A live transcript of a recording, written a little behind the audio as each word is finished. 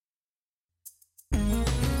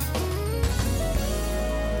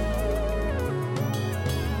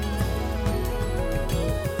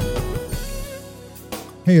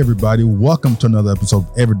Hey everybody, welcome to another episode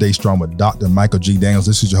of Everyday Strong with Dr. Michael G. Daniels.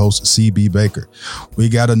 This is your host, CB Baker. We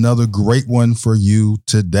got another great one for you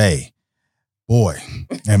today. Boy,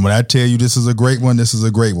 and when I tell you this is a great one, this is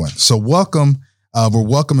a great one. So welcome. We're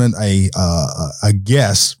welcoming a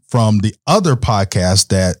guest from the other podcast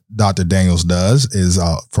that Dr. Daniels does, is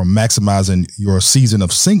from Maximizing Your Season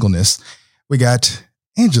of Singleness. We got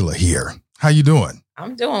Angela here. How you doing?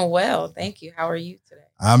 I'm doing well. Thank you. How are you today?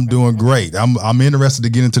 I'm doing great. I'm interested to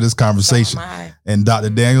get into this conversation. So and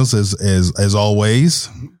Dr. Daniels, as always,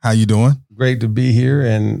 how you doing? Great to be here,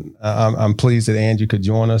 and I'm pleased that Angie could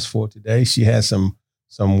join us for today. She has some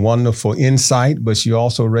wonderful insight, but she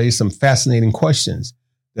also raised some fascinating questions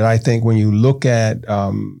that I think when you look at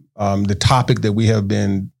the topic that we have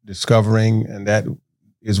been discovering, and that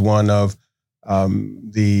is one of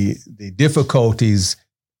the difficulties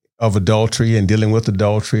of adultery and dealing with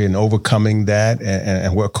adultery and overcoming that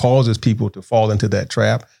and what causes people to fall into that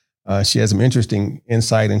trap. She has some interesting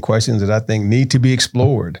insight and questions that I think need to be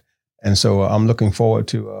explored. And so I'm looking forward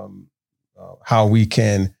to how we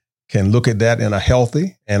can look at that in a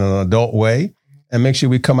healthy and an adult way and make sure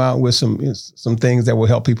we come out with some things that will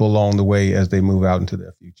help people along the way as they move out into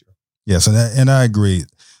their future. Yes, and I agree.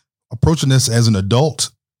 Approaching this as an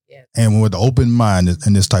adult and with an open mind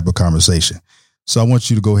in this type of conversation. So I want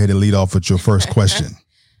you to go ahead and lead off with your first question.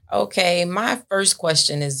 Okay, my first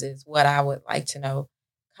question is what I would like to know.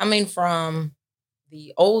 Coming from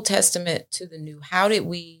the Old Testament to the New, how did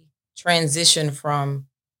we transition from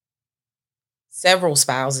several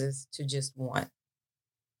spouses to just one?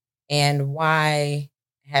 And why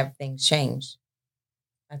have things changed?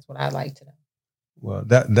 That's what I'd like to know. Well,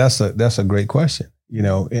 that's a great question,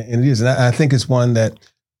 and it is. And I think it's one that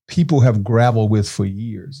people have grappled with for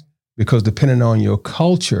years. Because depending on your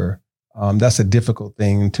culture, that's a difficult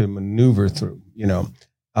thing to maneuver through,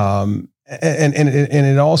 and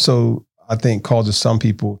it also, I think, causes some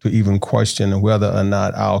people to even question whether or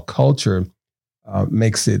not our culture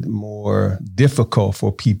makes it more difficult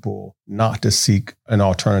for people not to seek an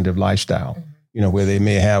alternative lifestyle, where they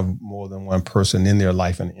may have more than one person in their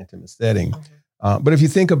life in an intimate setting. But if you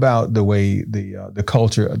think about the way the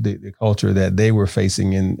culture that they were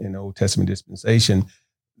facing in Old Testament dispensation,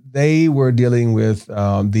 they were dealing with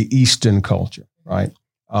the Eastern culture, right?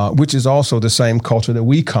 Which is also the same culture that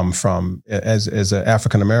we come from as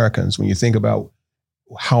African Americans. When you think about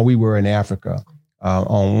how we were in Africa,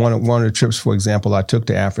 on one of the trips, for example, I took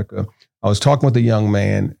to Africa, I was talking with a young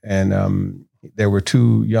man, and there were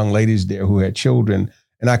two young ladies there who had children,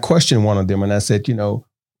 and I questioned one of them, and I said,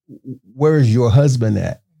 where is your husband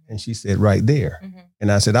at? And she said, right there.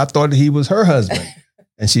 And I said, I thought he was her husband.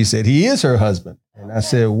 And she said, he is her husband. And I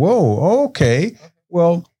said, whoa, okay.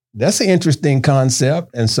 Well, that's an interesting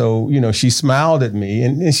concept. And so, she smiled at me,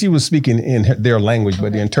 and she was speaking in their language,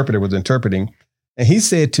 but the interpreter was interpreting. And he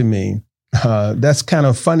said to me, that's kind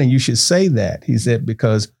of funny. You should say that. He said,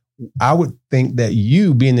 because I would think that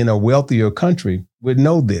you, being in a wealthier country, would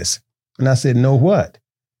know this. And I said, know what?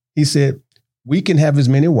 He said, we can have as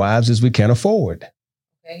many wives as we can afford.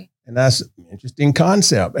 Okay. And that's an interesting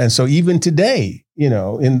concept. And so even today,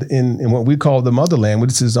 in what we call the motherland,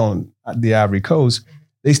 which is on the Ivory Coast,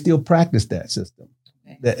 they still practice that system,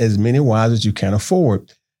 that as many wives as you can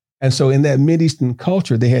afford. And so in that Mideastern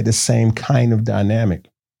culture, they had the same kind of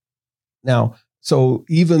dynamic. Now, so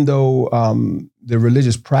even though the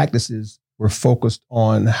religious practices were focused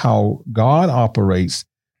on how God operates,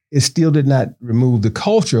 it still did not remove the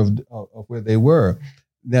culture of where they were.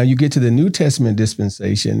 Now you get to the New Testament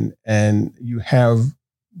dispensation, and you have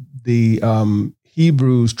the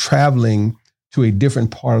Hebrews traveling to a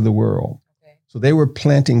different part of the world. Okay. So they were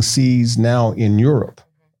planting seeds now in Europe.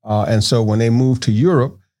 And so when they moved to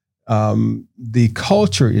Europe, the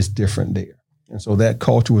culture is different there. And so that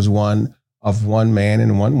culture was one of one man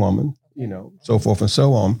and one woman, so forth and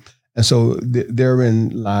so on. And so therein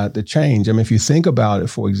lied the change. I mean, if you think about it,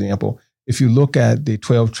 for example, if you look at the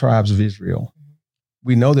 12 tribes of Israel,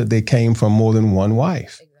 we know that they came from more than one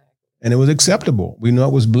wife. Exactly. And it was acceptable. We know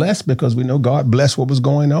it was blessed because we know God blessed what was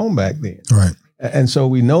going on back then. Right. And so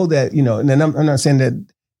we know that, and I'm not saying that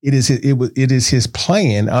it is his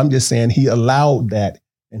plan. I'm just saying he allowed that,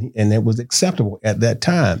 and it was acceptable at that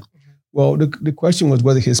time. Well, the question was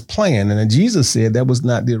whether his plan, and then Jesus said that was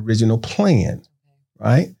not the original plan,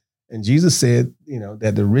 right? And Jesus said,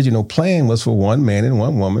 that the original plan was for one man and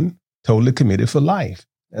one woman totally committed for life.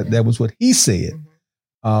 That was what he said.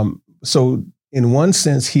 So in one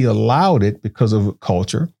sense, he allowed it because of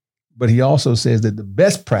culture, but he also says that the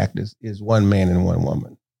best practice is one man and one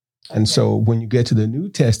woman. Okay. And so when you get to the New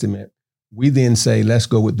Testament, we then say, let's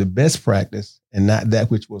go with the best practice and not that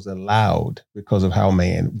which was allowed because of how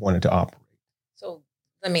man wanted to operate. So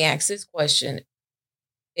let me ask this question.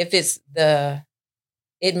 If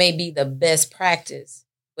it may be the best practice,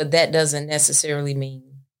 but that doesn't necessarily mean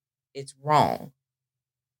it's wrong.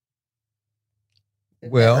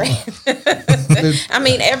 Well, right? I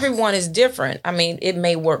mean, everyone is different. I mean, it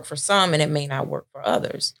may work for some and it may not work for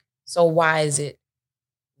others. So why is it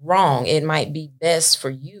wrong? It might be best for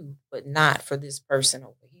you, but not for this person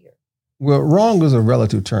over here. Well, wrong is a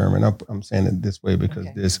relative term, and I'm saying it this way because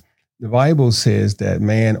the Bible says that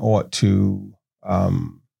man ought to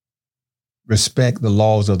respect the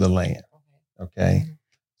laws of the land. Okay,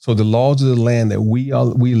 so the laws of the land that we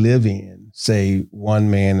live in say one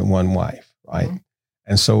man and one wife, right? Mm-hmm.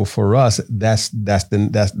 And so for us,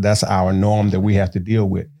 that's our norm that we have to deal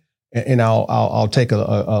with. And I'll take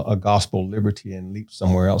a gospel liberty and leap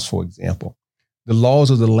somewhere else. For example, the laws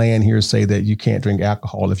of the land here say that you can't drink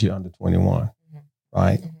alcohol if you're under 21,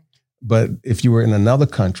 right? Mm-hmm. But if you were in another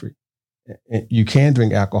country, you can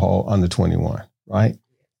drink alcohol under 21, right?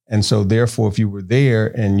 And so therefore, if you were there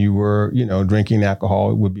and you were, drinking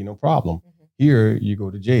alcohol, it would be no problem. Mm-hmm. Here, you go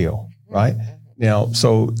to jail, right? Mm-hmm. Now,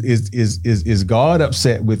 so is God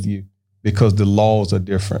upset with you because the laws are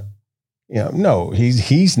different? No,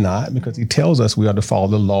 he's not, because he tells us we are to follow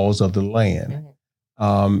the laws of the land.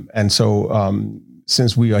 Mm-hmm. And so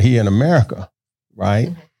since we are here in America, right?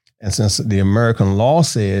 Mm-hmm. And since the American law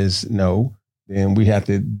says no, then we have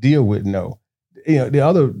to deal with no. The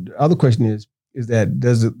other question is that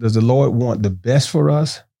does the Lord want the best for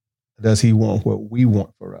us? Or does he want what we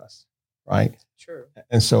want for us? Right? True.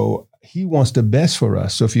 And so he wants the best for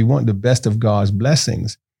us. So if you want the best of God's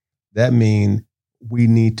blessings, that means we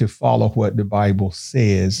need to follow what the Bible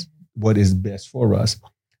says, what is best for us.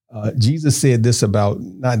 Jesus said this about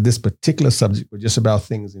not this particular subject, but just about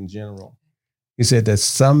things in general. He said that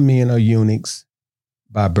some men are eunuchs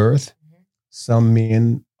by birth. Some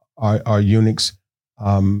men are eunuchs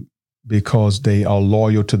because they are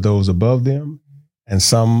loyal to those above them. And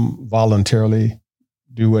some voluntarily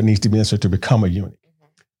do what needs to be necessary to become a eunuch.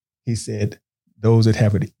 He said, those that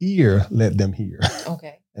have an ear, let them hear.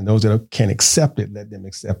 Okay. And those that can accept it, let them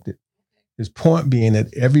accept it. His point being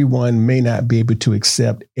that everyone may not be able to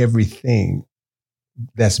accept everything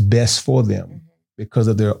that's best for them because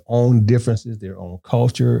of their own differences, their own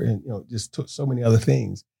culture, and just so many other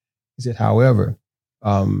things. He said, however,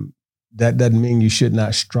 that doesn't mean you should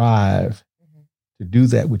not strive to do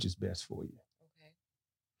that which is best for you.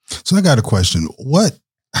 Okay. So I got a question.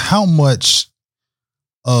 How much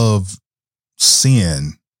of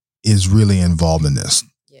sin is really involved in this,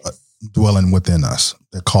 dwelling within us,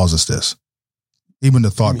 that causes this? Even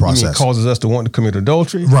the thought process. You mean causes us to want to commit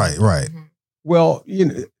adultery? Right. Mm-hmm. Well,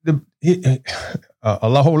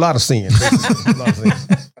 a whole lot of sin.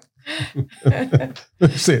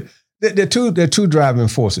 There are two driving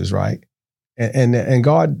forces, right? And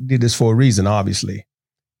God did this for a reason, obviously,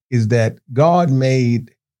 is that God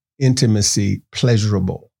made intimacy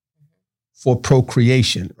pleasurable for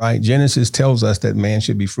procreation, right? Genesis tells us that man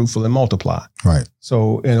should be fruitful and multiply. Right.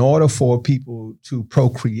 So in order for people to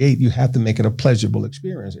procreate, you have to make it a pleasurable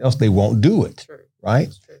experience, else they won't do it. True. Right?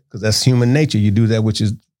 Because that's human nature. You do that which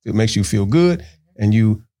it makes you feel good, and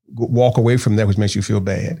you walk away from that which makes you feel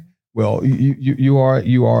bad. Well, you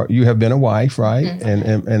have been a wife, right?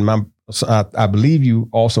 And I believe you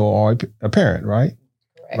also are a parent, right?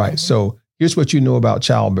 Correct. Right. So here's what you know about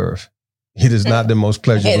childbirth. It is not the most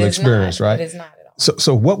pleasurable experience, right? It is not at all.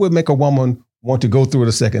 So what would make a woman want to go through it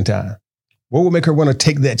a second time? What would make her want to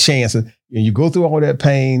take that chance? And you go through all that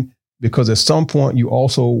pain because at some point you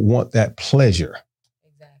also want that pleasure,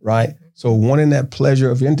 right? Mm-hmm. So wanting that pleasure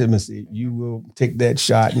of intimacy, you will take that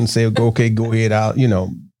shot and say, okay, go ahead out,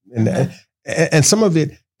 and some of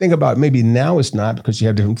it, think about maybe now it's not because you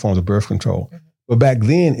have different forms of birth control. Mm-hmm. But back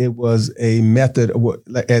then, it was a method,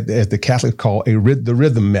 as the Catholics call the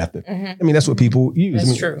rhythm method. Mm-hmm. I mean, that's what people use.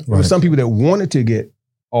 That's true. There were some people that wanted to get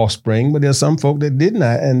offspring, but there's some folk that did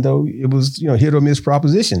not. And though it was, hit or miss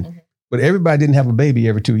proposition. Mm-hmm. But everybody didn't have a baby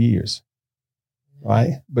every 2 years,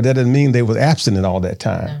 right? But that doesn't mean they was abstinent all that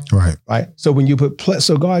time, right? So when you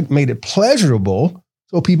so God made it pleasurable,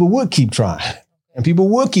 so people would keep trying, and people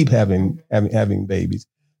would keep having babies.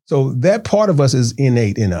 So that part of us is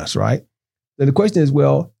innate in us, right? So the question is,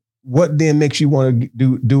 well, what then makes you want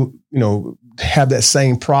to have that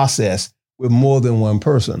same process with more than one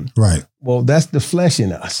person? Right. Well, that's the flesh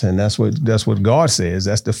in us. And that's what God says.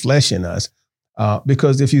 That's the flesh in us.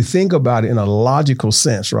 Because if you think about it in a logical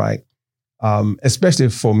sense, right, especially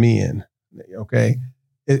for men, okay,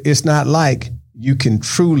 it's not like you can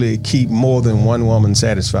truly keep more than one woman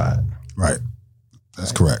satisfied. Right.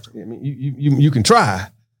 That's correct. I mean, you can try,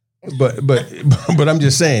 but I'm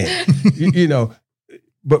just saying,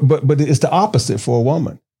 but it's the opposite for a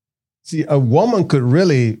woman. See, a woman could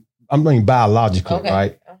really, I'm mean biologically,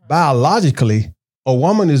 right? Biologically, a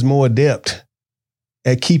woman is more adept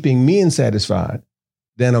at keeping men satisfied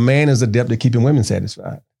than a man is adept at keeping women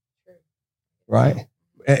satisfied. Right?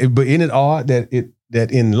 But isn't it odd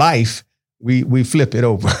that in life we flip it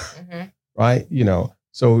over, right?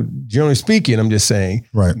 So generally speaking, I'm just saying,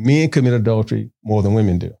 right, men commit adultery more than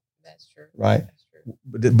women do. That's true. Right? That's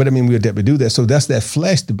true. But I mean, we're adept to do that. So that's that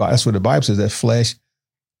flesh. That's what the Bible says, that flesh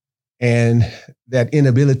and that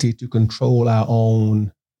inability to control our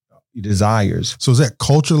own desires. So is that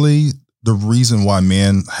culturally the reason why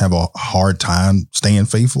men have a hard time staying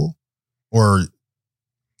faithful? Or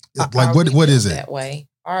like what is it? That way?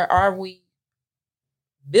 Are we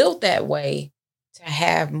built that way to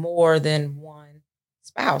have more than one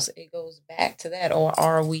spouse? It goes back to that. Or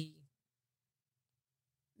are we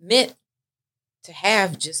meant to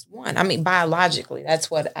have just one? I mean, biologically, that's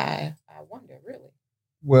what I wonder, really.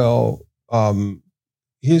 Well,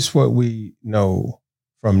 here's what we know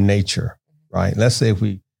from nature, right? Let's say if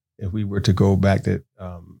we were to go back to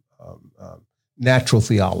natural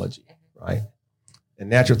theology, right? And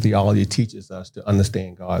natural theology teaches us to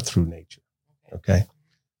understand God through nature. Okay.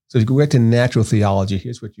 So if you go back to natural theology,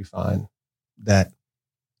 here's what you find, that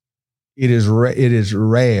it is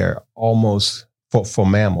rare almost for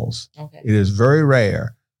mammals. Okay. It is very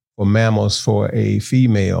rare for mammals for a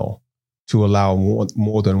female to allow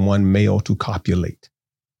more than one male to copulate.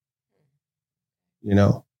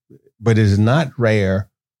 But it is not rare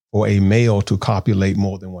for a male to copulate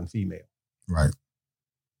more than one female. Right.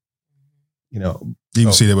 You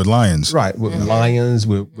can see that with lions. Right. With lions,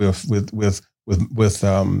 with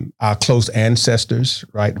our close ancestors,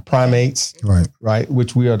 right? The primates. Right. Right.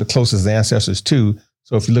 Which we are the closest ancestors to.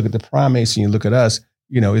 So if you look at the primates and you look at us,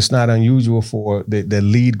 it's not unusual for the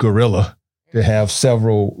lead gorilla to have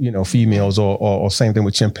several, females or same thing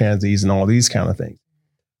with chimpanzees and all these kind of things.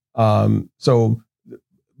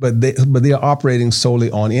 But they are operating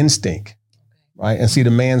solely on instinct, right? And see,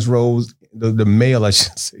 the man's role, the male, I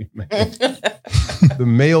should say, the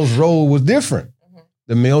male's role was different.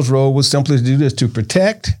 The male's role was simply to do this, to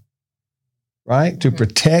protect, right? To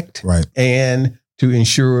protect, right, and to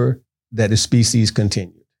ensure that the species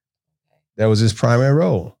continued. That was his primary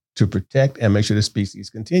role, to protect and make sure the species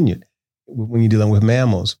continued when you're dealing with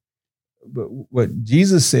mammals. But what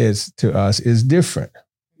Jesus says to us is different,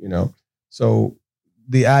 So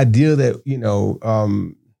the idea that,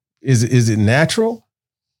 is it natural?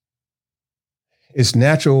 It's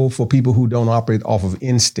natural for people who don't operate off of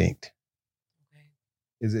instinct.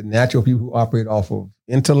 Is it natural for people who operate off of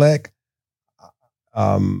intellect?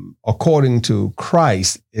 According to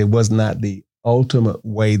Christ, it was not the ultimate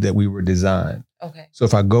way that we were designed. Okay. So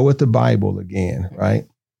if I go with the Bible again, right,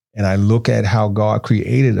 and I look at how God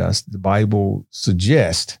created us, the Bible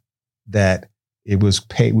suggests that we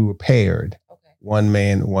were paired, one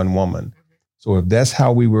man, one woman. So if that's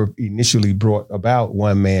how we were initially brought about,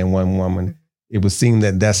 one man, one woman, it would seem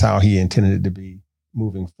that that's how he intended it to be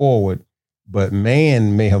moving forward. But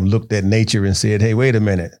man may have looked at nature and said, hey, wait a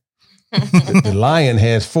minute. The lion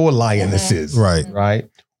has 4 lionesses. Right. Right.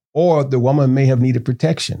 Or the woman may have needed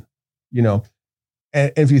protection, And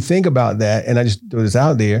if you think about that, and I just throw this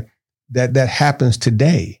out there, that happens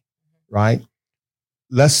today, right?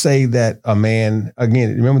 Let's say that a man,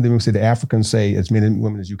 again, remember we said the Africans say as men and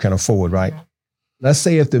women as you can afford, right? Let's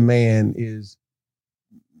say if the man is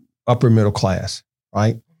upper middle class,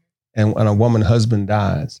 right? And a woman husband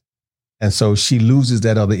dies. And so she loses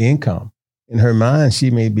that other income. In her mind,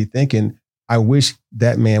 she may be thinking, I wish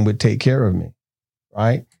that man would take care of me,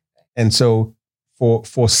 right? And so for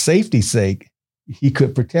safety's sake, he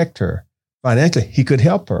could protect her. Financially, he could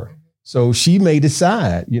help her. So she may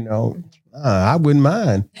decide, I wouldn't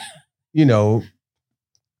mind,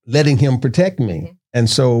 letting him protect me. And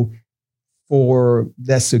so for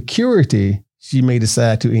that security, she may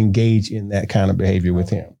decide to engage in that kind of behavior with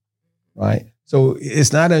him, right? So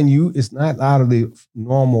it's not it's not out of the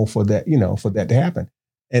normal for that, for that to happen.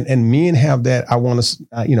 And men have that,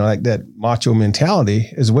 like that macho mentality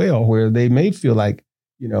as well, where they may feel like,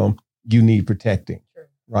 you need protecting,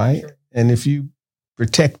 right? Sure. And if you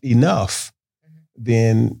protect enough,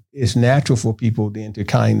 then it's natural for people then to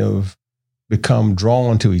kind of become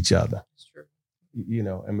drawn to each other. That's true.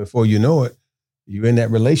 And before you know it, you're in that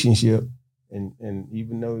relationship, and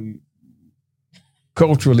even though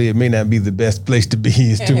culturally it may not be the best place to be,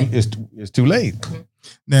 it's too late.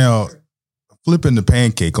 Now, flipping the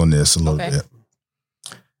pancake on this a little bit.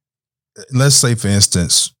 Let's say, for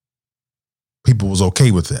instance, people was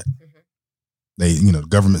okay with it. They, the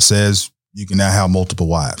government says you can now have multiple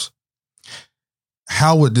wives.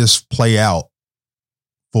 How would this play out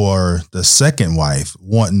for the second wife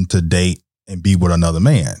wanting to date and be with another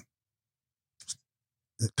man?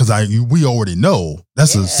 Because we already know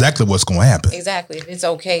that's exactly what's going to happen. Exactly. If it's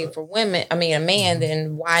okay for a man,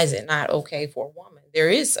 then why is it not okay for a woman? There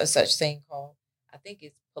is a such thing called, I think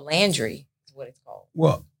it's polyandry is what it's called.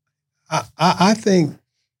 Well, I think,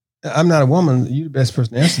 I'm not a woman, you're the best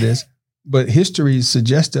person to answer this, but history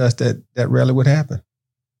suggests to us that rarely would happen.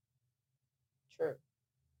 True.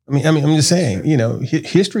 I mean, I'm just saying,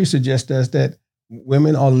 history suggests to us that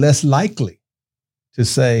women are less likely to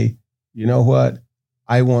say, you know what,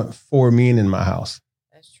 I want 4 men in my house.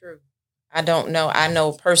 That's true. I don't know. I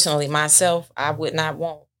know personally myself, I would not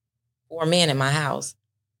want 4 men in my house.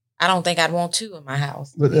 I don't think I'd want 2 in my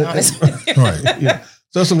house, to be honest. Right. Yeah.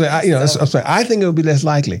 So something, I think it would be less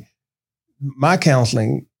likely. My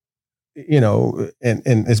counseling, and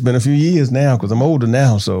it's been a few years now because I'm older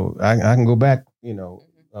now, so I can go back,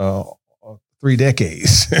 3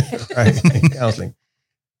 decades, right? Counseling.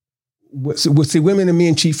 See, women and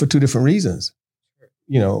men cheat for 2 different reasons.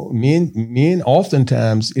 Men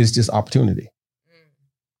oftentimes it's just opportunity.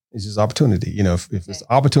 It's just opportunity. If it's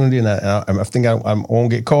opportunity and I think I won't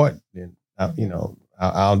get caught, then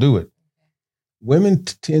I'll do it. Women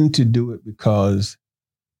tend to do it because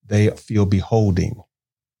they feel beholding.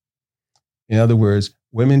 In other words,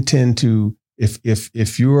 women tend to,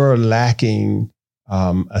 if you are lacking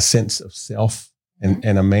a sense of self and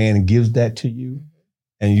a man gives that to you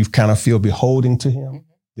and you kind of feel beholding to him,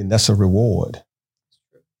 then that's a reward.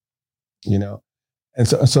 And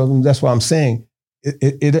so that's why I'm saying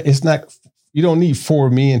it's not, you don't need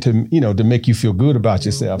 4 men to make you feel good about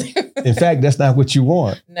yourself. In fact, that's not what you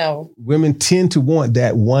want. No. Women tend to want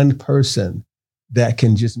that one person that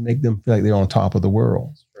can just make them feel like they're on top of the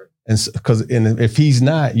world. That's true. And if he's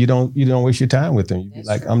not, you don't waste your time with him. You be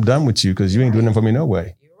like, I'm done with you because you ain't doing it for me no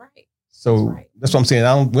way. You're right. So that's what I'm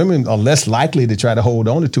saying. Women are less likely to try to hold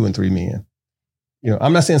on to 2 and 3 men.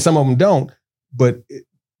 I'm not saying some of them don't, but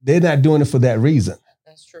they're not doing it for that reason.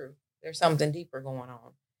 That's true. There's something deeper going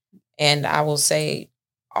on. And I will say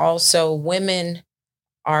also women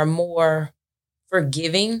are more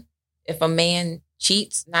forgiving if a man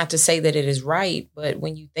cheats, not to say that it is right, but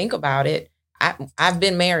when you think about it, I've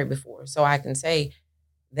been married before, so I can say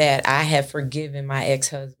that I have forgiven my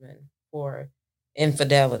ex-husband for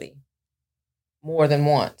infidelity more than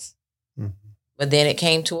once. Mm-hmm. But then it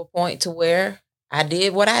came to a point to where I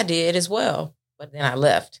did what I did as well. But then I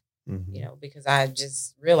left, because I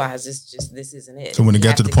just realized this isn't it. So when it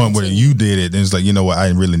got to the point where you did it, then it's like, you know what, I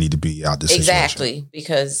really need to be out this situation. Exactly,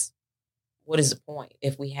 because what is the point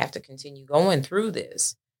if we have to continue going through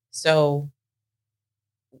this? So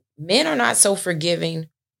men are not so forgiving,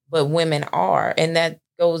 but women are. And that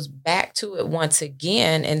goes back to it once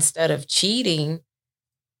again, instead of cheating,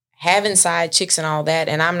 having side chicks and all that.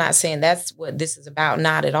 And I'm not saying that's what this is about,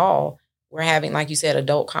 not at all. We're having, like you said,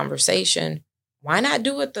 adult conversation. Why not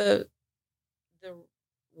do it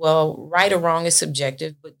right or wrong is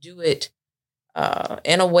subjective, but do it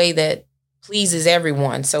in a way that pleases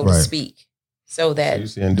everyone, so to speak. So that you're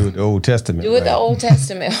saying do it the Old Testament. Do it the Old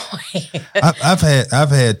Testament way. I've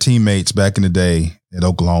had teammates back in the day at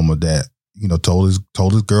Oklahoma that, told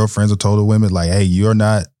his girlfriends or told the women, like, hey,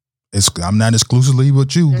 I'm not exclusively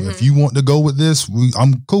with you. Mm-hmm. If you want to go with this,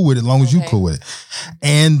 I'm cool with it as long as you cool with it.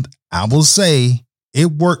 And I will say it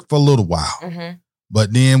worked for a little while. Mm-hmm.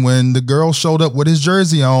 But then when the girl showed up with his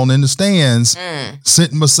jersey on in the stands,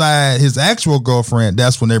 sitting beside his actual girlfriend,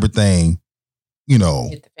 that's when everything,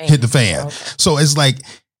 hit the fan. Okay. So it's like,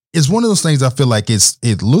 it's one of those things I feel like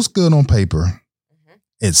it looks good on paper. Mm-hmm.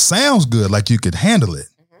 It sounds good, like you could handle it.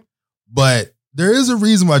 Mm-hmm. But there is a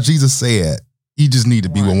reason why Jesus said you just need to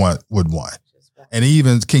be with one. And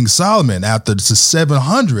even King Solomon, after the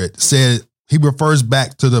 700, said he refers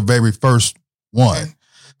back to the very first one.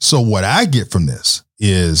 So what I get from this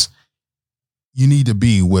is you need to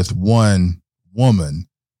be with one woman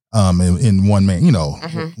in one man,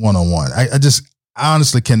 one-on-one. I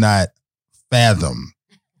honestly cannot fathom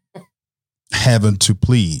having to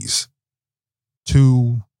please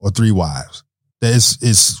 2 or 3 wives.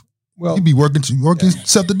 You'd be working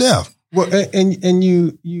yourself to death. Well, and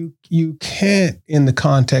you can't in the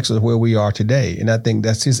context of where we are today. And I think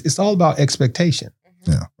it's all about expectation.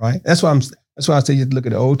 Yeah. Right. That's why I say you look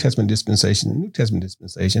at the Old Testament dispensation, the New Testament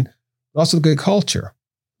dispensation, but also look at culture,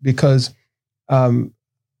 because I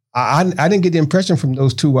didn't get the impression from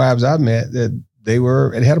those 2 wives I met that they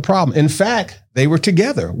had a problem. In fact, they were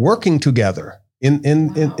together, working together in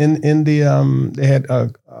the they had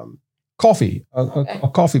coffee, a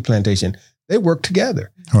coffee plantation. They worked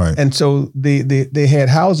together. Right. And so they had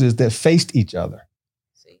houses that faced each other.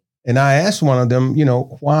 And I asked one of them,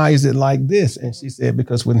 why is it like this? And she said,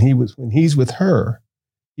 because when he's with her,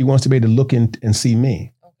 he wants to be able to look in and see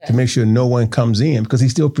me to make sure no one comes in, because he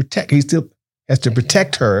still has to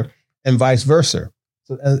protect her and vice versa.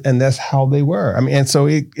 So, and that's how they were. I mean, and so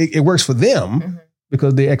it works for them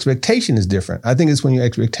because the expectation is different. I think it's when your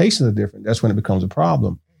expectations are different, that's when it becomes a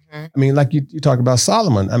problem. I mean, like you talk about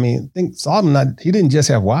Solomon. I mean, think Solomon, he didn't just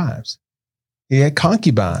have wives. He had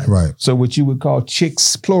concubines. Right. So what you would call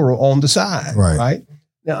chicks, plural, on the side. Right.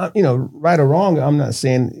 Now, right or wrong, I'm not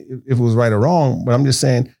saying if it was right or wrong, but I'm just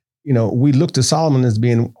saying, we look to Solomon as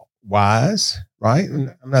being wise, right?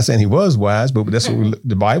 I'm not saying he was wise, but that's what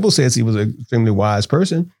the Bible says. He was an extremely wise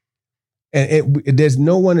person. And there's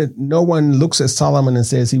no one looks at Solomon and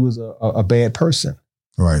says he was a bad person.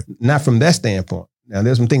 Right. Not from that standpoint. Now,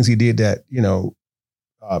 there's some things he did that,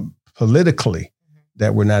 politically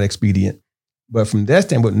that were not expedient. But from that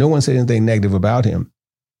standpoint, no one said anything negative about him.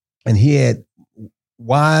 And he had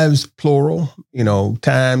wives, plural,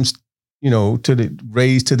 times,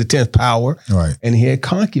 raised to the 10th power. Right. And he had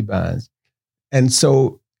concubines. And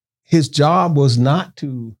so his job was not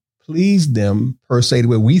to please them per se, the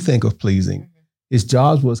way we think of pleasing. His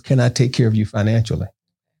job was, can I take care of you financially?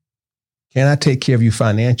 Can I take care of you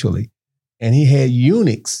financially? And he had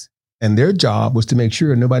eunuchs, and their job was to make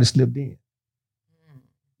sure nobody slipped in.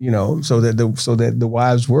 So that the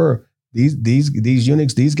wives were these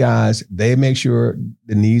eunuchs, these guys, they make sure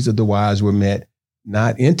the needs of the wives were met,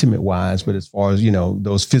 not intimate wives, but as far as,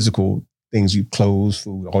 those physical things, clothes,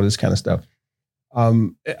 food, all this kind of stuff.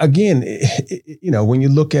 Again, when you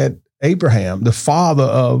look at Abraham, the father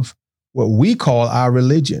of what we call our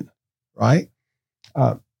religion, right?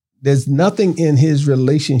 There's nothing in his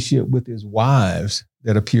relationship with his wives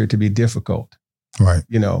that appeared to be difficult. Right.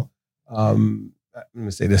 Let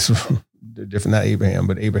me say this different, not Abraham,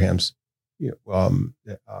 but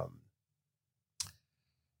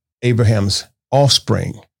Abraham's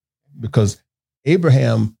offspring, because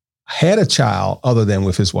Abraham had a child other than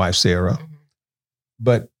with his wife, Sarah,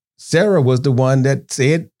 but Sarah was the one that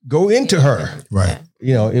said, go into her. Right.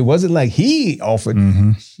 It wasn't like he offered,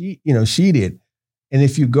 she did. And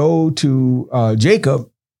if you go to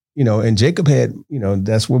Jacob, and Jacob had,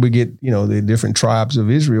 that's where we get, the different tribes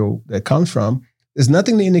of Israel that comes from. There's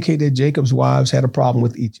nothing to indicate that Jacob's wives had a problem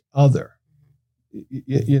with each other.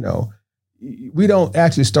 We don't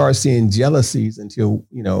actually start seeing jealousies until,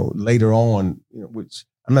 later on, which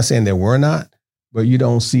I'm not saying there were not, but you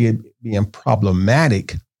don't see it being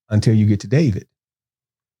problematic until you get to David.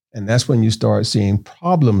 And that's when you start seeing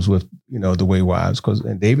problems with, the way wives, because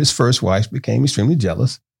David's first wife became extremely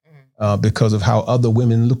jealous because of how other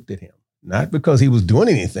women looked at him. Not because he was doing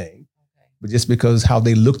anything, but just because how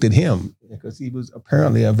they looked at him, because he was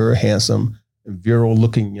apparently a very handsome and virile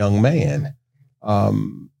looking young man.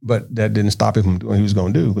 But that didn't stop him from doing what he was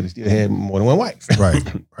going to do, because he still had more than one wife. Right.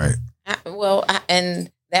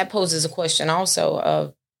 And that poses a question also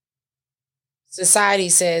of, society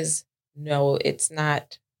says, no, it's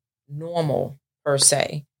not normal per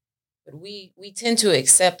se, but we tend to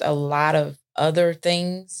accept a lot of other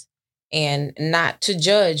things and not to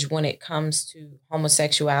judge when it comes to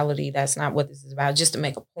homosexuality. That's not what this is about. Just to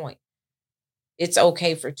make a point, it's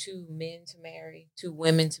okay for two men to marry, two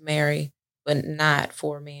women to marry, but not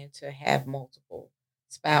for a man to have multiple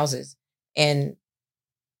spouses. And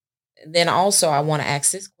then also I want to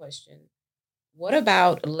ask this question. What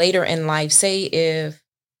about later in life? Say if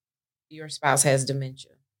your spouse has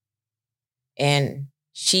dementia and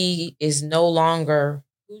she is no longer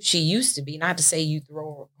who she used to be, not to say you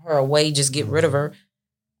throw her away, just get rid of her.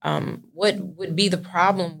 What would be the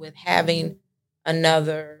problem with having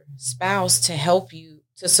another spouse to help you,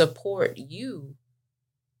 to support you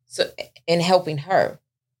in helping her?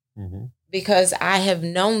 Mm-hmm. Because I have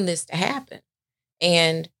known this to happen.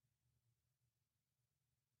 And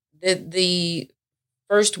the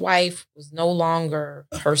first wife was no longer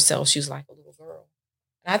herself. She was like a little girl.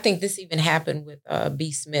 And I think this even happened with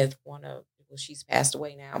B. Smith, she's passed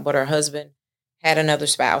away now, but her husband had another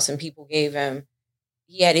spouse and people they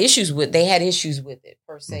had issues with it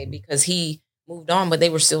per se, because he moved on, but they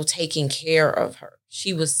were still taking care of her.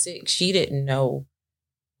 She was sick. She didn't know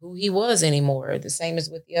who he was anymore. The same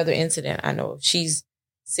as with the other incident. I know if she's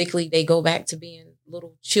sickly, they go back to being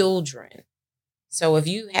little children. So if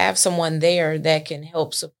you have someone there that can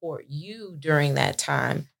help support you during that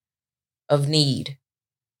time of need,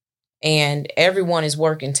 and everyone is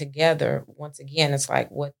working together, once again, it's like,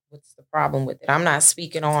 what's the problem with it? I'm not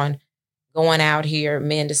speaking on going out here,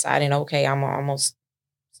 men deciding, okay, I'm almost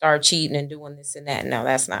start cheating and doing this and that. No,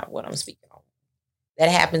 that's not what I'm speaking on. That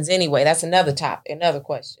happens anyway. That's another topic, another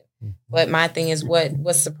question. But my thing is,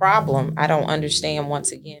 what's the problem? I don't understand,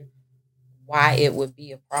 once again, why it would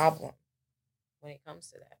be a problem when it comes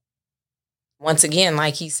to that. Once again,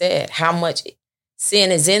 like he said, how much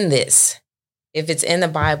sin is in this? If it's in the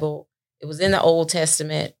Bible, it was in the Old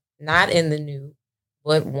Testament, not in the New.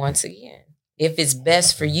 But once again, if it's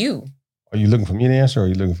best for you. Are you looking for me to answer, or are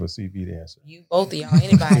you looking for CB to answer? You, both of y'all,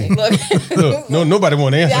 anybody. Look. No, nobody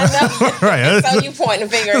want to answer. Yeah, I know. So you pointing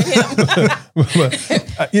the finger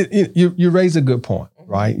at him. You raise a good point,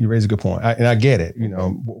 right? You raise a good point, and I get it.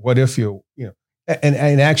 What if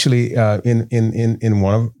and actually in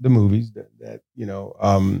one of the movies that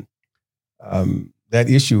that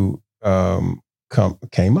issue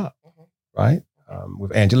came up, right?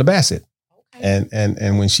 With Angela Bassett, okay.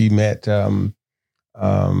 and when she met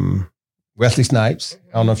Wesley Snipes.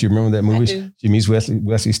 I don't know if you remember that movie. She meets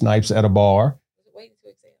Wesley Snipes at a bar.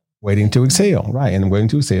 Waiting to Exhale, right? And Waiting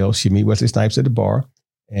to Exhale, she meets Wesley Snipes at the bar,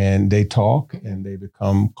 and they talk and they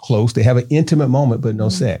become close. They have an intimate moment, but no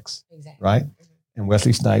sex, right? And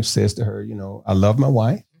Wesley Snipes says to her, I love my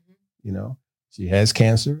wife. She has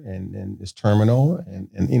cancer and is terminal,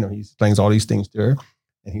 and he explains all these things to her,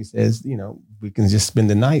 and he says, we can just spend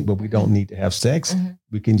the night, but we don't need to have sex.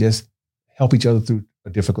 We can just help each other through a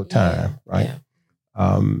difficult time, right?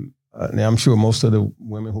 Yeah. Now, I'm sure most of the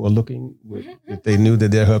women who are looking, if they knew that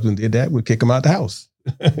their husband did that, would kick them out the house.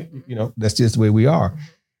 That's just the way we are.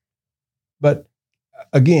 But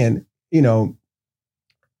again,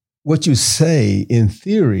 what you say in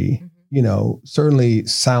theory, certainly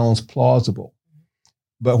sounds plausible.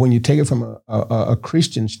 But when you take it from a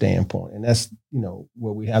Christian standpoint, and that's,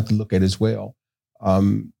 what we have to look at as well,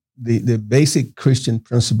 the basic Christian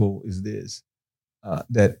principle is this.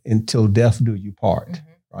 That until death do you part,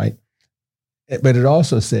 right? But it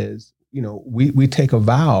also says, we take a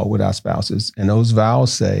vow with our spouses, and those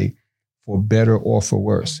vows say for better or for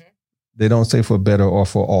worse. They don't say for better or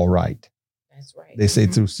for all right. That's right. They say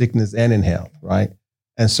through sickness and in health, right?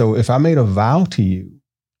 And so if I made a vow to you,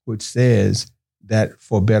 which says that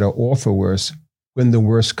for better or for worse, when the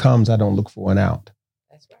worst comes, I don't look for an out.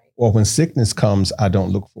 That's right. Or when sickness comes, I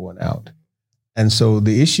don't look for an out. And so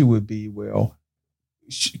the issue would be, well,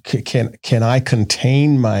 can I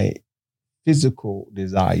contain my physical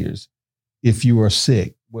desires if you are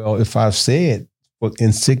sick? Well, if I've said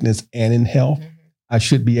in sickness and in health, I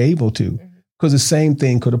should be able to, because the same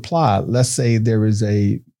thing could apply. Let's say there is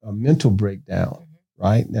a mental breakdown,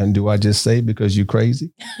 right? And do I just say because you're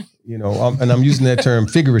crazy? And I'm using that term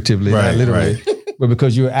figuratively, not literally, but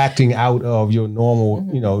because you're acting out of your normal,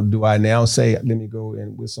 do I now say, let me go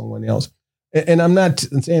in with someone else? And I'm not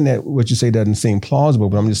saying that what you say doesn't seem plausible,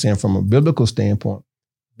 but I'm just saying from a biblical standpoint,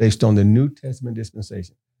 based on the New Testament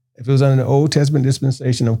dispensation. If it was under the Old Testament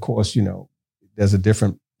dispensation, of course, there's a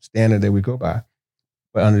different standard that we go by.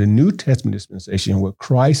 But under the New Testament dispensation, what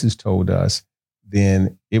Christ has told us,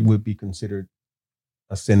 then it would be considered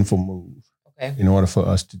a sinful move in order for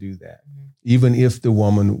us to do that. Even if the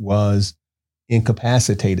woman was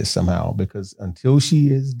incapacitated somehow, because until she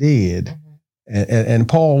is dead, and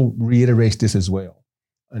Paul reiterates this as well.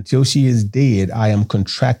 Until she is dead, I am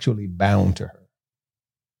contractually bound to her.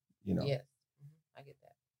 Yes, I get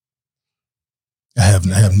that.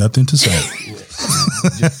 I have nothing to say.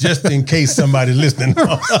 just in case somebody's listening.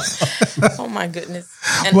 Oh my goodness!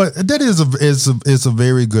 But that is a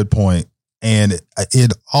very good point, and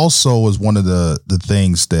it also is one of the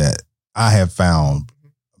things that I have found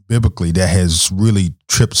biblically that has really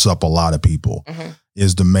trips up a lot of people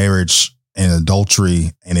is the marriage and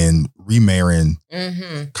adultery and in remarrying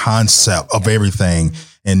concept of everything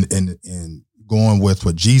and going with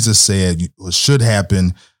what Jesus said what should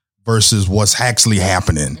happen versus what's actually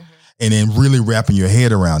happening and then really wrapping your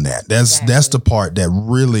head around that. That's the part that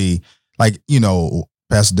really, like,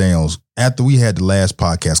 Pastor Daniels, after we had the last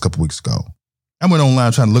podcast a couple weeks ago, I went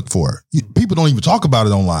online trying to look for it. People don't even talk about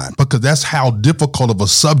it online because that's how difficult of a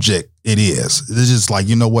subject it is. It's just like,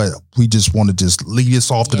 what? We just want to just leave this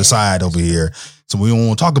off to the side over here. So we don't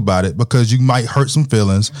want to talk about it because you might hurt some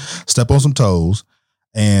feelings, step on some toes.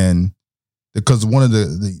 And because one of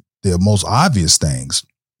the most obvious things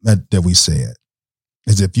that we said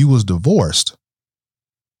is if you was divorced,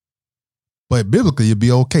 but biblically it'd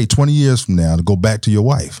be okay 20 years from now to go back to your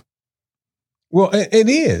wife. Well, it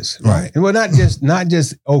is, right? Well, not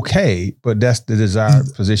just okay, but that's the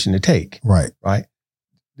desired position to take. Right.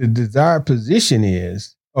 The desired position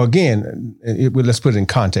is, again, let's put it in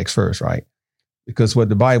context first, right? Because what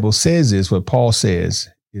the Bible says is, what Paul says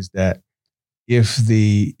is that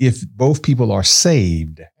if both people are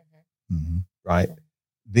saved, right,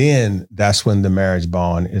 then that's when the marriage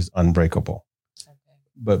bond is unbreakable. Okay.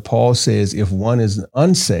 But Paul says if one is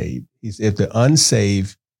unsaved, he says if the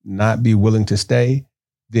unsaved not be willing to stay,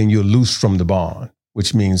 then you're loose from the bond,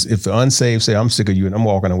 which means if the unsaved say, I'm sick of you and I'm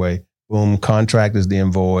walking away, boom, contract is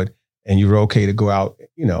then void and you're okay to go out,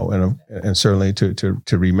 and certainly to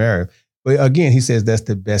remarry. But again, he says that's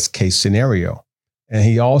the best case scenario. And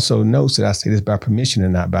he also notes that I say this by permission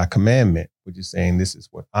and not by commandment, which is saying this is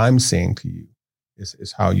what I'm saying to you. This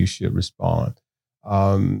is how you should respond.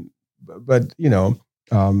 Then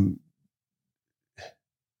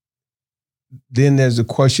there's a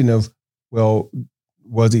question of, well,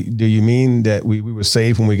 do you mean that we were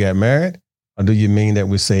saved when we got married? Or do you mean that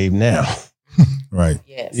we're saved now? Right.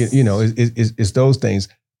 Yes. It's those things.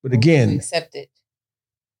 But again, accept it.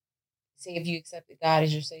 Say if you accepted God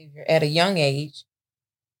as your Savior at a young age,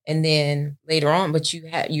 and then later on, but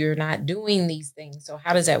you're not doing these things. So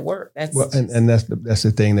how does that work? That's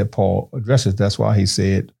the thing that Paul addresses. That's why he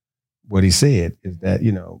said what he said, is that,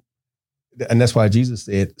 and that's why Jesus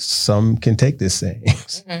said some can take these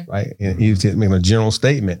things, right? And he was making a general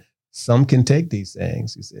statement. Some can take these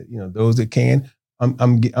things. He said, those that can.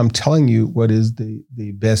 I'm telling you what is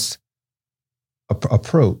the best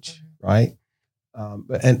approach, right?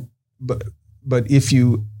 But if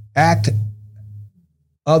you act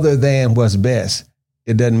other than what's best,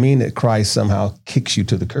 it doesn't mean that Christ somehow kicks you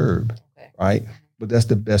to the curb, right? But that's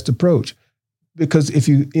the best approach, because if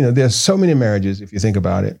there's so many marriages, if you think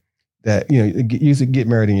about it, that you used to get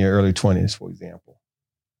married in your early 20s, for example,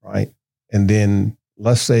 right? And then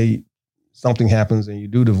let's say something happens and you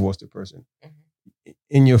do divorce the person.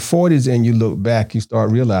 In your 40s and you look back, you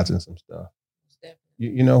start realizing some stuff.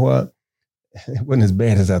 You know what? It wasn't as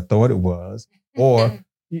bad as I thought it was. Or,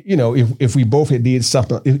 if we both had did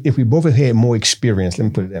something, if we both had more experience, let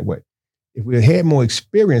me put it that way. If we had more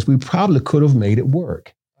experience, we probably could have made it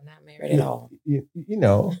work. We're not married at all.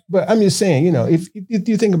 But I'm just saying, if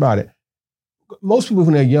you think about it, most people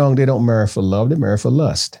when they're young, they don't marry for love, they marry for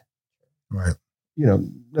lust. Right.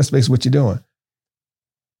 That's basically what you're doing.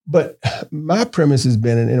 But my premise has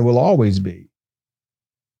been, and it will always be,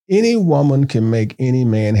 any woman can make any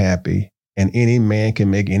man happy, and any man can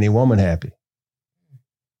make any woman happy.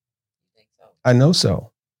 I know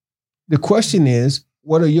so. The question is,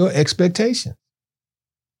 what are your expectations?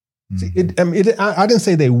 See, I didn't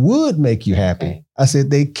say they would make you happy. Okay. I said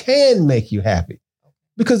they can make you happy,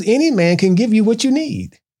 because any man can give you what you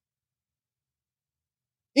need.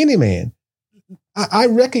 Any man. I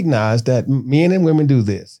recognize that men and women do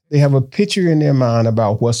this. They have a picture in their mind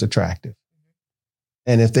about what's attractive.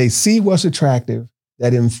 And if they see what's attractive,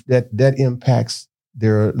 that impacts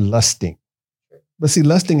their lusting. But see,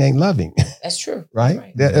 lusting ain't loving. That's true.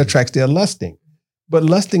 Right? That attracts their lusting. But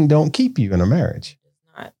lusting don't keep you in a marriage.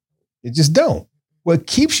 It's not. It just don't. What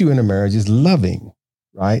keeps you in a marriage is loving,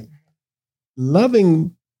 right?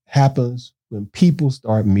 Loving happens when people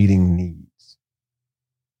start meeting needs.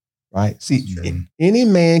 Right? See, any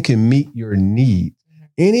man can meet your need.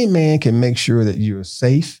 Any man can make sure that you're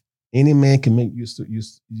safe. Any man can make you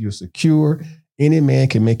you're secure. Any man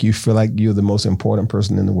can make you feel like you're the most important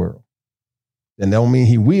person in the world. And that don't mean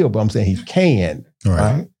he will, but I'm saying he can.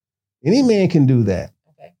 Right? Any man can do that.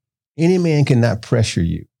 Okay. Any man cannot pressure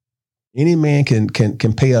you. Any man can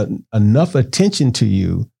pay enough attention to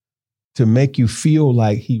you to make you feel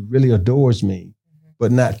like he really adores me,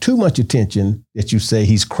 but not too much attention that you say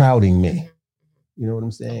he's crowding me. You know what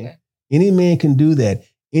I'm saying? Okay. Any man can do that.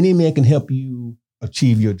 Any man can help you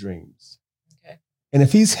achieve your dreams. Okay. And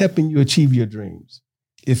if he's helping you achieve your dreams,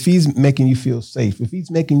 if he's making you feel safe, if he's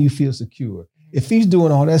making you feel secure, if he's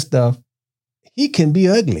doing all that stuff, he can be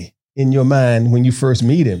ugly in your mind when you first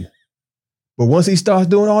meet him. But once he starts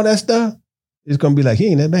doing all that stuff, it's going to be like, he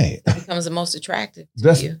ain't that bad. It becomes the most attractive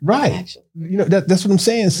to you. Right. Actually. That's what I'm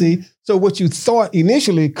saying. See, so what you thought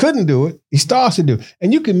initially couldn't do it, he starts to do.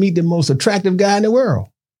 And you can meet the most attractive guy in the world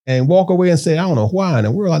and walk away and say, I don't know why in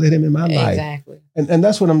the world I let him in my life. Exactly. And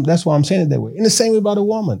that's why I'm saying it that way. And the same way about a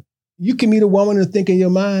woman. You can meet a woman and think in your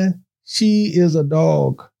mind, she is a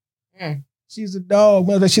dog. She's a dog.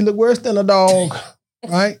 Well, she look worse than a dog,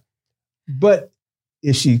 right? But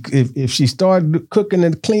if she starts cooking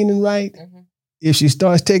and cleaning right, if she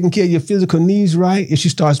starts taking care of your physical needs right, if she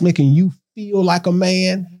starts making you feel like a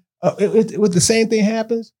man, with the same thing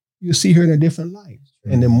happens, you'll see her in a different light.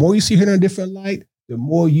 And the more you see her in a different light, the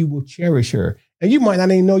more you will cherish her. And you might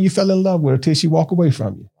not even know you fell in love with her till she walk away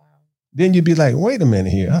from you. Wow. Then you'd be like, wait a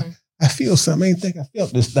minute here. I feel something. I didn't think I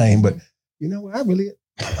felt this thing, but you know what?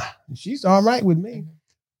 She's all right with me.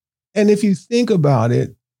 And if you think about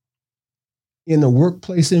it, in the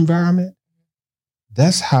workplace environment,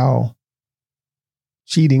 that's how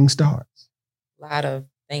cheating starts. A lot of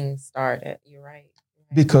things started. You're right.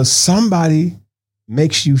 Because somebody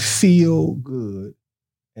makes you feel good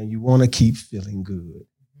and you want to keep feeling good.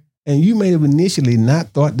 And you may have initially not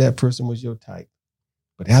thought that person was your type.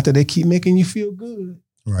 But after they keep making you feel good,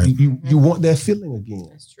 Right. you want that feeling again.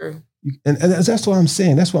 That's true. And that's what I'm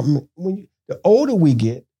saying. That's what the older we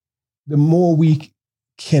get, the more we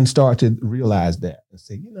can start to realize that and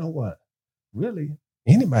say, you know what, really,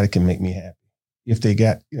 anybody can make me happy if they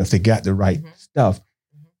got the right stuff.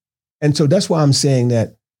 And so that's why I'm saying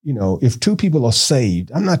that, if two people are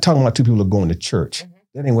saved, I'm not talking about two people are going to church.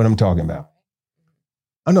 That ain't what I'm talking about.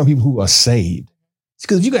 I know people who are saved. It's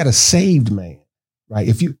because if you got a saved man, right?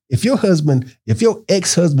 If your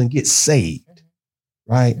ex-husband gets saved,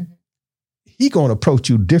 right? He gonna approach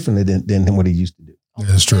you differently than what he used to do.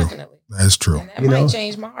 That's true. Definitely. That's true. And that might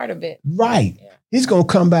change my heart a bit. Right. Yeah. He's gonna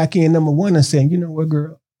come back in, number one, and saying, you know what,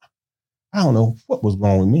 girl? I don't know what was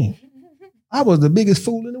wrong with me. I was the biggest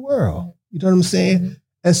fool in the world. You know what I'm saying?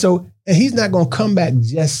 And he's not gonna come back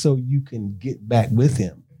just so you can get back with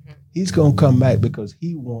him. He's gonna come back because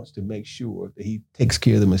he wants to make sure that he takes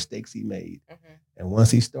care of the mistakes he made. And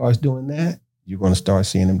once he starts doing that, you're gonna start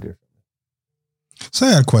seeing him differently. So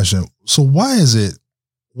I had a question. So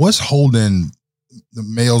what's holding the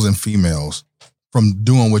males and females from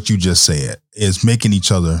doing what you just said is making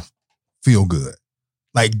each other feel good?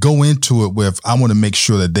 Like go into it with, I want to make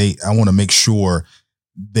sure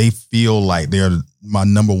they feel like they're my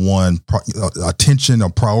number one attention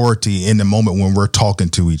or priority in the moment when we're talking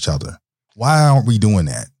to each other. Why aren't we doing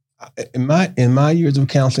that? In my years of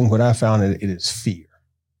counseling, what I found it is fear.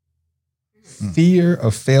 Fear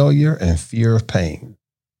of failure and fear of pain.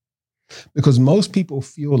 Because most people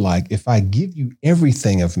feel like if I give you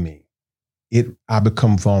everything of me, I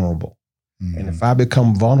become vulnerable. And if I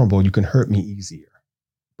become vulnerable, you can hurt me easier.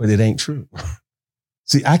 But it ain't true.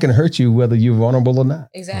 See, I can hurt you whether you're vulnerable or not.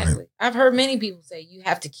 Exactly. Right. I've heard many people say you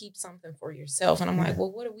have to keep something for yourself. And I'm like,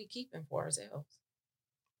 well, what are we keeping for ourselves?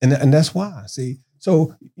 And that's why. See,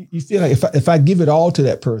 so you feel like if I give it all to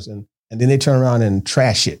that person and then they turn around and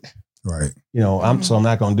trash it, right? I'm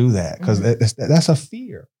not going to do that because that's a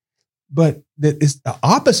fear. But it's the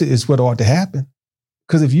opposite is what ought to happen.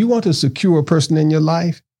 Because if you want to secure a person in your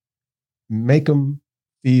life, make them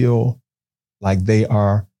feel like they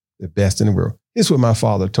are the best in the world. Here's what my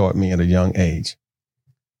father taught me at a young age.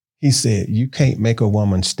 He said, you can't make a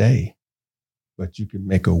woman stay, but you can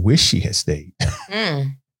make her wish she had stayed. Yeah.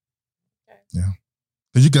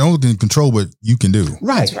 Because you can only control what you can do.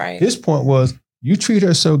 Right. That's right. His point was, you treat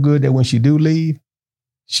her so good that when she do leave,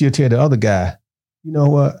 she'll tell the other guy, you know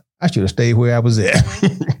what? I should have stayed where I was at.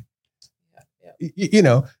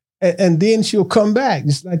 And then she'll come back,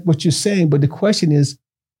 just like what you're saying. But the question is,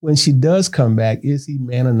 when she does come back, is he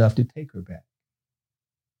man enough to take her back?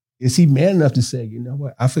 Is he man enough to say, you know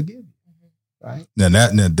what, I forgive you, right? Now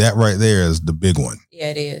that right there is the big one.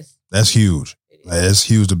 Yeah, it is. That's huge. It's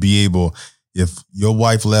huge to be able, if your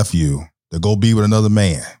wife left you to go be with another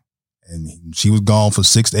man and she was gone for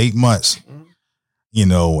 6 to 8 months,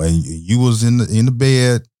 and you was in the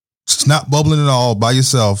bed, snot bubbling and all by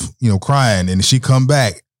yourself, crying, and she come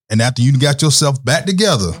back, and after you got yourself back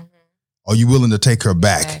together, are you willing to take her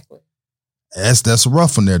back? Exactly. That's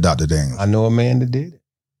rough one there, Dr. Daniels. I know a man that did it.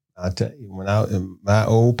 I'll tell you, my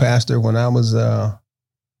old pastor, when I was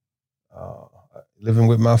living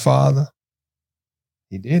with my father,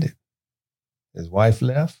 he did it. His wife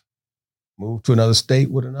left, moved to another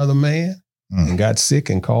state with another man, and got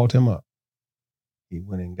sick and called him up. He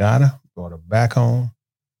went and got her, brought her back home,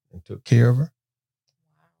 and took care of her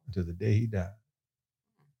until the day he died.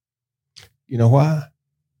 You know why?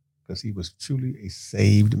 Because he was truly a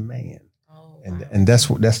saved man. And that's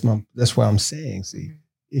why I'm saying, see,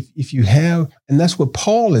 if you have, and that's what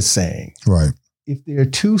Paul is saying. Right. If there are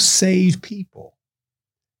two saved people,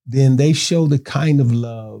 then they show the kind of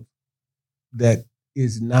love that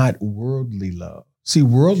is not worldly love. See,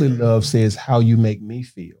 worldly love says how you make me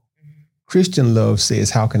feel. Christian love says,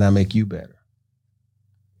 how can I make you better?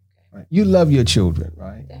 Right? You love your children,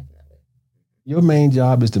 right? Definitely. Your main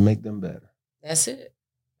job is to make them better. That's it.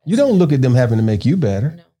 You don't look at them having to make you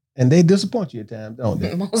better. No. And they disappoint you at times, don't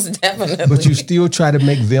they? Most definitely. But you still try to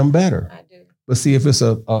make them better. I do. But see, if it's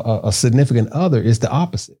a significant other, it's the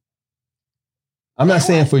opposite. I'm not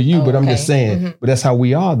saying for you, but I'm just saying, but that's how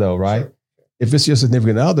we are though, right? Sure. If it's your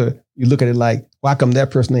significant other, you look at it like, why come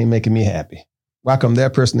that person ain't making me happy? Why come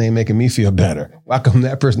that person ain't making me feel better? Why come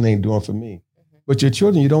that person ain't doing for me? But your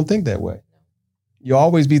children, you don't think that way. You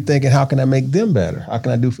always be thinking, how can I make them better? How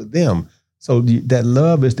can I do for them? So that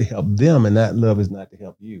love is to help them, and that love is not to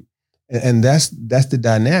help you. And that's the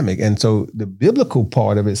dynamic. And so the biblical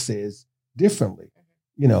part of it says differently,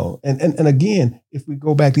 you know, and again, if we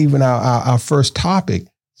go back to even our first topic,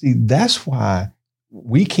 see, that's why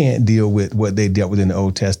we can't deal with what they dealt with in the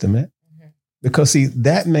Old Testament. Because see,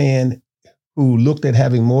 that man who looked at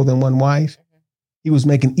having more than one wife, he was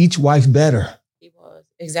making each wife better. He was.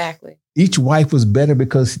 Exactly. Each wife was better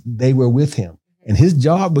because they were with him. And his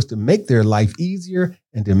job was to make their life easier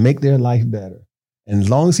and to make their life better. And as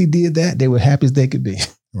long as he did that, they were happy as they could be.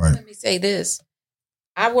 Right. Let me say this.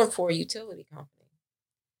 I work for a utility company.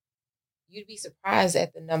 You'd be surprised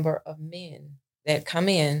at the number of men that come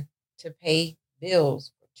in to pay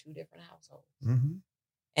bills for 2 different households. Mm-hmm.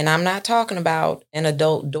 And I'm not talking about an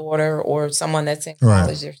adult daughter or someone that's in college.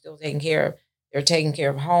 Right. They're still taking care of. They're taking care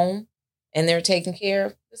of home, and they're taking care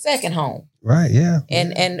of the second home. Right. Yeah.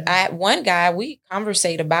 And one guy, we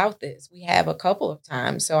conversate about this. We have a couple of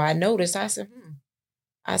times. So I noticed. I said,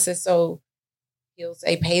 so he'll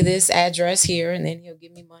say, pay this address here, and then he'll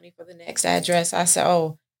give me money for the next address. I said,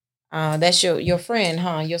 oh, that's your friend,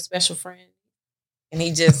 huh? Your special friend. And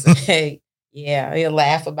he just, hey, yeah, he'll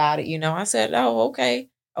laugh about it. You know, I said, oh, okay.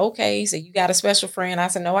 He said, you got a special friend? I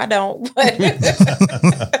said, no, I don't.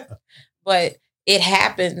 But it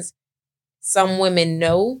happens. Some women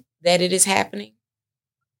know that it is happening.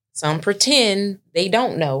 Some pretend they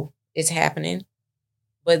don't know it's happening.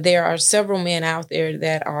 But there are several men out there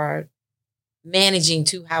that are managing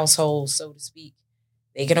 2 households, so to speak.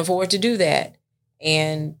 They can afford to do that.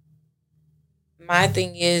 And my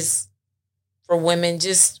thing is for women,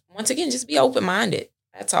 just once again, just be open-minded.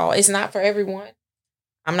 That's all. It's not for everyone.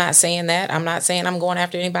 I'm not saying that. I'm not saying I'm going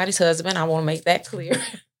after anybody's husband. I want to make that clear.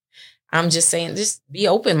 I'm just saying, just be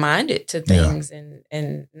open-minded to things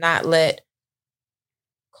and not let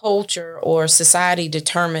culture or society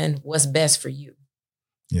determine what's best for you.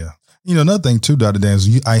 Yeah. You know, another thing too, Dr. Dan,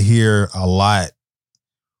 I hear a lot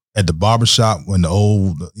at the barbershop when the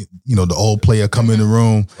old player come in the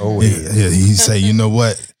room. Oh, he say, you know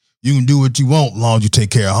what? You can do what you want as long as you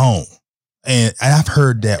take care of home. And I've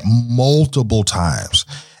heard that multiple times.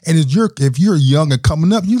 And if you're young and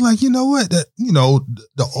coming up, you're like, you know what?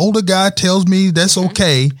 The older guy tells me that's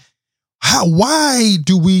okay. Why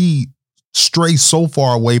do we stray so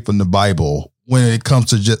far away from the Bible when it comes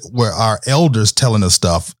to just where our elders telling us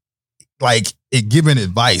stuff, like it giving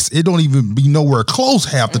advice? It don't even be nowhere close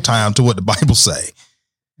half the time to what the Bible say.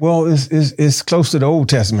 Well, it's close to the Old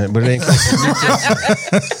Testament, but it ain't close to the New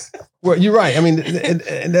Testament. Well, you're right. I mean,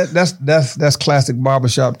 and that's classic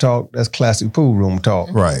barbershop talk. That's classic pool room talk.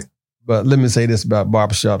 Right. But let me say this about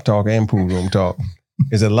barbershop talk and pool room talk,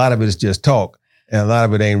 is a lot of it is just talk and a lot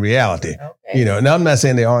of it ain't reality. Okay. You know, now I'm not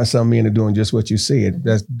saying there aren't some men that are doing just what you said.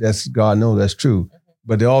 That's God knows that's true.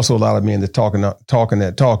 But there are also a lot of men that talking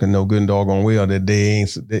that talk and know good and doggone well that they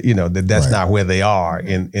ain't, that's right. Not where they are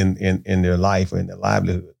in their life or in their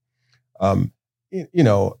livelihood.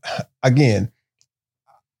 Again,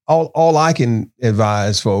 all I can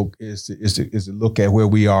advise folk is to look at where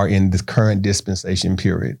we are in the current dispensation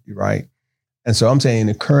period, right? And so I'm saying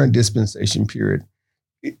the current dispensation period,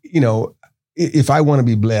 if I want to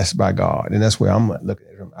be blessed by God, and that's where I'm looking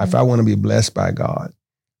at him, if I want to be blessed by God,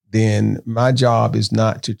 then my job is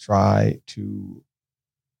not to try to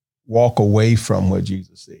walk away from what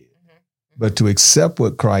Jesus said, but to accept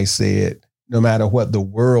what Christ said, no matter what the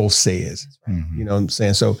world says. Mm-hmm. You know what I'm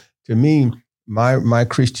saying? So to me, my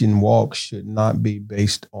Christian walk should not be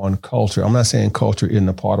based on culture. I'm not saying culture isn't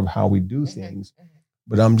a part of how we do things,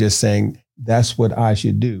 but I'm just saying that's what I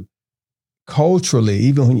should do. Culturally,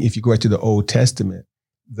 even if you go back to the Old Testament,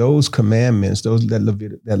 those commandments,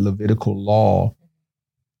 that Levitical law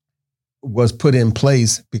was put in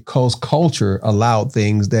place because culture allowed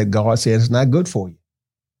things that God said is not good for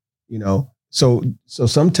you. So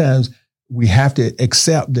sometimes we have to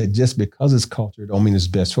accept that just because it's culture, don't mean it's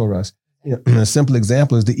best for us. A simple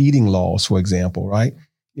example is the eating laws, for example, right?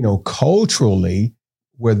 Culturally,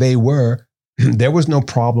 where they were, there was no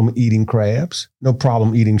problem eating crabs, no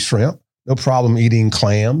problem eating shrimp, no problem eating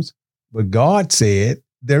clams. But God said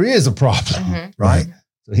there is a problem, right?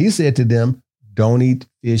 So he said to them, don't eat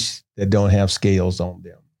fish that don't have scales on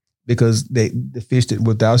them, because the fish that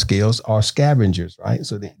without scales are scavengers, right?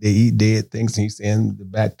 So they eat dead things. And he's saying the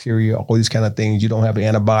bacteria, all these kind of things. You don't have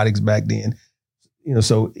antibiotics back then.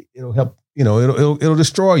 So it'll help, it'll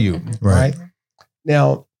destroy you, right?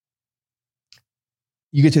 Now,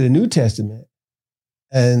 you get to the New Testament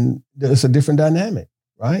and there's a different dynamic,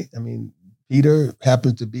 right? I mean, Peter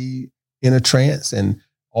happens to be in a trance and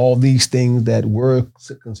all these things that were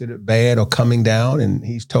considered bad are coming down and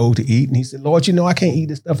he's told to eat. And he said, Lord, I can't eat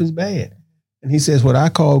this stuff, is bad. And he says, what I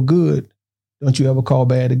call good, don't you ever call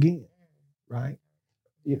bad again. right?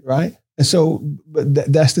 Right. And so, but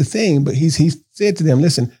that's the thing. But he said to them,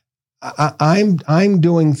 listen, I'm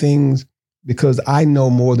doing things because I know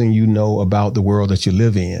more than you know about the world that you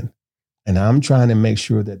live in. And I'm trying to make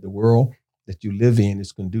sure that the world that you live in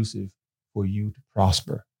is conducive for you to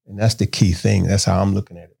prosper. And that's the key thing. That's how I'm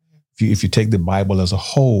looking at it. If you take the Bible as a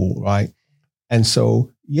whole, right? And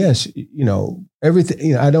so, yes,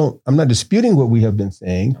 everything, I'm not disputing what we have been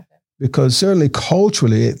saying, because certainly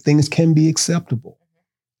culturally things can be acceptable.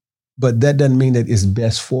 But that doesn't mean that it's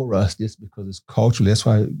best for us just because it's culturally. That's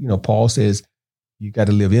why, Paul says you got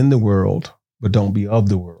to live in the world, but don't be of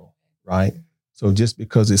the world, right? So just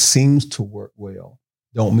because it seems to work well,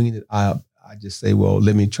 don't mean that I just say, well,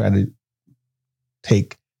 let me try to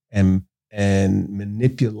take and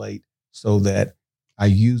manipulate so that I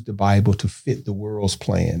use the Bible to fit the world's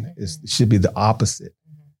plan. It should be the opposite.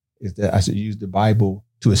 Is that I should use the Bible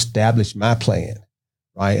to establish my plan,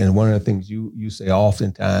 right? And one of the things you say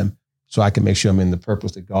oftentimes, so I can make sure I'm in the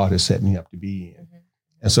purpose that God has set me up to be in.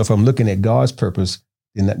 And so if I'm looking at God's purpose,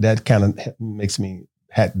 then that kind of makes me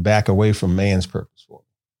back away from man's purpose for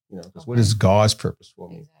me. Because what is God's purpose for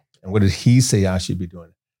me? Exactly. And what does he say I should be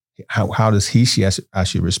doing? How does I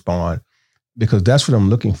should respond? Because that's what I'm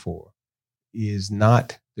looking for, is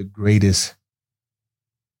not the greatest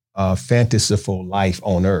fantasyful life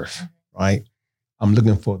on earth, right? I'm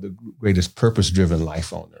looking for the greatest purpose-driven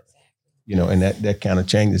life on earth, and that kind of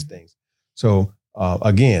changes things. So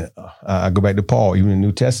again, I go back to Paul, even in the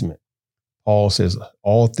New Testament. Paul says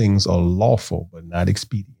all things are lawful, but not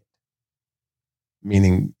expedient.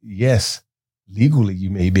 Meaning, yes, legally you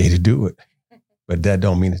may be able to do it, but that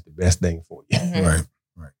don't mean it's the best thing for you. Right.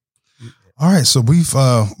 All right. So we've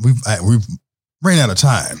ran out of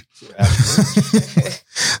time.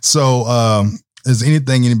 So is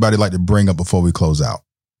anything anybody like to bring up before we close out?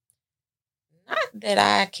 Not that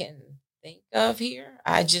I can think of here.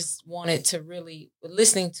 I just wanted to really,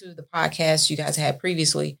 listening to the podcast you guys had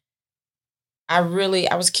previously, I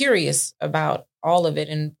was curious about all of it.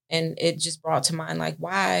 And it just brought to mind, like,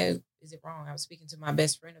 why is it wrong? I was speaking to my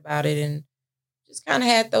best friend about it and just kind of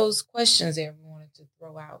had those questions there we wanted to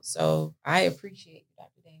throw out. So I appreciate you,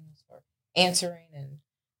 Dr. Daniels, for answering and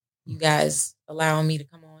you guys allowing me to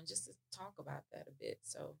come on just to talk about that a bit.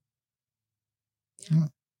 So, yeah.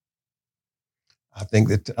 I think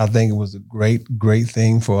it was a great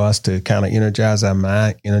thing for us to kind of energize our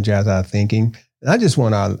mind, energize our thinking. And I just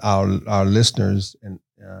want our listeners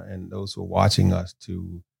and those who are watching us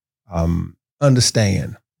to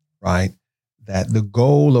understand, right, that the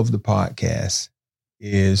goal of the podcast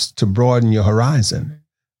is to broaden your horizon,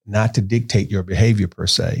 not to dictate your behavior per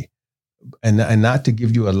se, and not to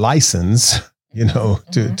give you a license,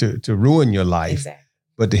 to ruin your life, exactly,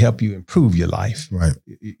 but to help you improve your life, right?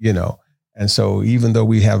 And so even though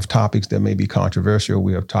we have topics that may be controversial,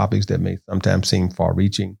 we have topics that may sometimes seem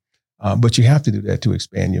far-reaching, but you have to do that to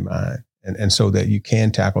expand your mind, and so that you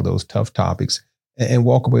can tackle those tough topics and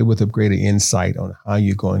walk away with a greater insight on how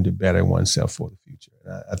you're going to better oneself for the future.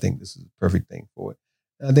 And I think this is a perfect thing for it.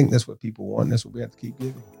 And I think that's what people want. That's what we have to keep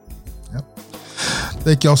giving. Yep.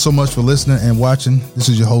 Thank y'all so much for listening and watching. This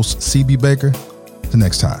is your host, CB Baker. Till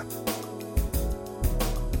next time.